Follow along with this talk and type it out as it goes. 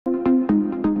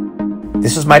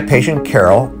This is my patient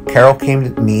Carroll. Carroll came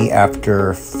to me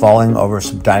after falling over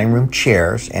some dining room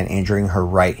chairs and injuring her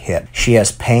right hip. She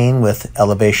has pain with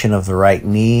elevation of the right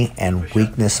knee and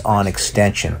weakness on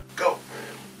extension. Go.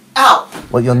 Ow!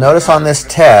 What you'll notice on this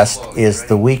test is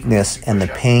the weakness and the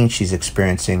pain she's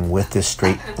experiencing with this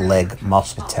straight leg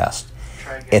muscle test.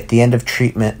 At the end of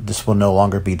treatment, this will no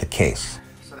longer be the case.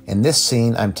 In this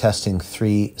scene, I'm testing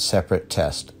 3 separate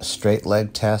tests: a straight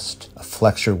leg test, a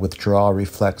flexor withdrawal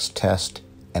reflex test,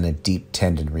 and a deep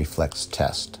tendon reflex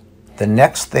test. The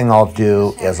next thing I'll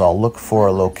do is I'll look for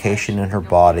a location in her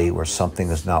body where something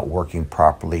is not working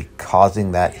properly,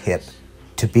 causing that hip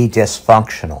to be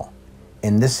dysfunctional.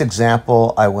 In this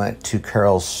example, I went to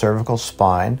Carol's cervical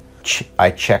spine.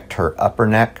 I checked her upper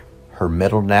neck, her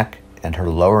middle neck, and her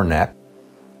lower neck.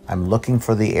 I'm looking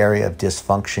for the area of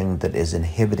dysfunction that is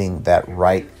inhibiting that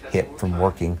right hip from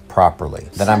working properly.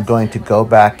 Then I'm going to go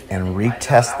back and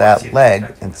retest that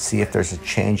leg and see if there's a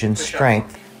change in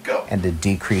strength and a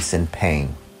decrease in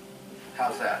pain.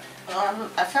 How's that?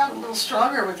 I felt a little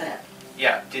stronger with that.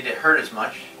 Yeah, did it hurt as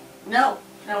much? No,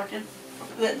 it didn't.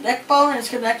 The neck bone is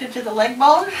connected to the leg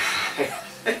bone?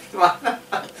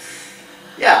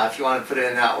 Yeah, if you want to put it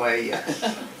in that way,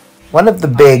 yes. One of the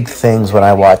big things when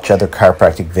I watch other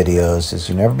chiropractic videos is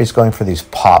everybody's going for these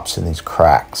pops and these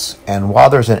cracks. And while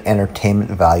there's an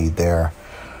entertainment value there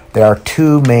are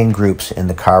 2 main groups in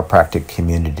the chiropractic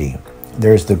community.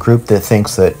 There's the group that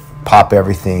thinks that pop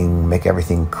everything, make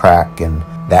everything crack, and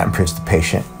that improves the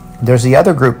patient. There's the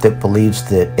other group that believes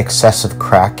that excessive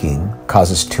cracking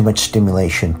causes too much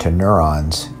stimulation to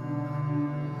neurons.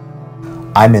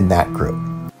 I'm in that group.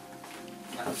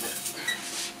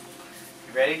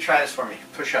 Ready? Try this for me.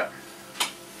 Push up.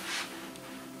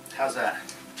 How's that?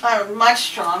 I'm much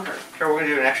stronger. Here, we're going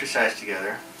to do an exercise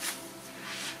together.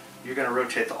 You're going to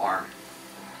rotate the arm.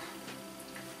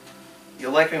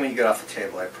 You'll like me when you get off the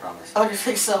table, I promise. Oh, you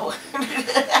think so?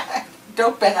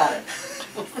 Don't bet on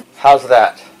it. How's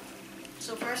that?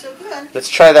 So far, so good. Let's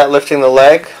try that lifting the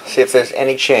leg, see if there's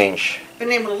any change.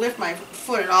 Been able to lift my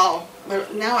foot at all,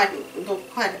 but now I can go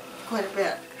quite a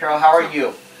bit. Carol, how are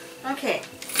you? Okay.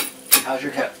 How's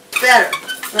your hip? Better.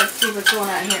 Let's see what's going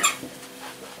on here.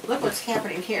 Look what's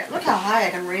happening here. Look how high I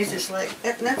can raise this leg.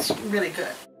 That's really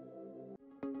good.